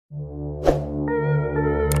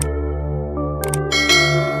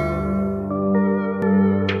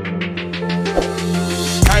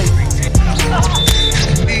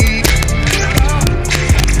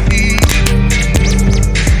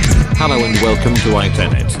Welcome to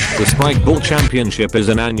Itenert. The Sprite Ball Championship is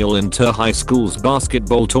an annual inter-high schools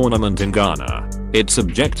basketball tournament in Ghana. Its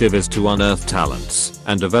objective is to unearth talents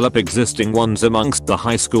and develop existing ones amongst the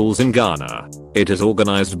high schools in Ghana. It is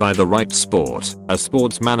organized by the RiteSport, a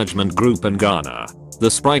sports management group in Ghana.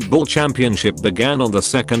 The Sprite Ball Championship began on the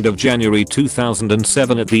 2nd of January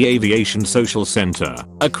 2007 at the Aviation Social Center,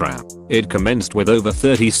 Accra. It commenced with over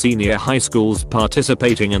 30 senior high schools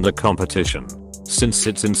participating in the competition. Since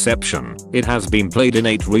its inception, it has been played in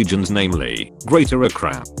 8 regions, namely Greater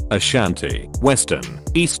Accra, Ashanti, Western,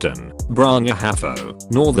 Eastern,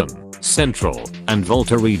 Branya-Hafo, Northern, Central, and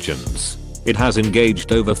Volta regions. It has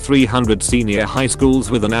engaged over 300 senior high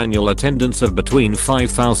schools with an annual attendance of between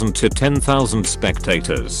 5,000 to 10,000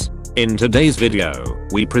 spectators. In today's video,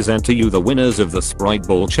 we present to you the winners of the Sprite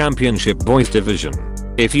Ball Championship Boys Division.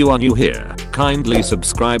 If you are new here, kindly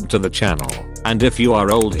subscribe to the channel, and if you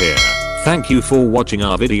are old here, thank you for watching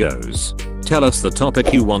our videos. Tell us the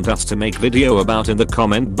topic you want us to make video about in the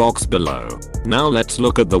comment box below. Now let's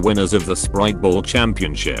look at the winners of the Sprite Ball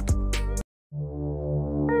Championship.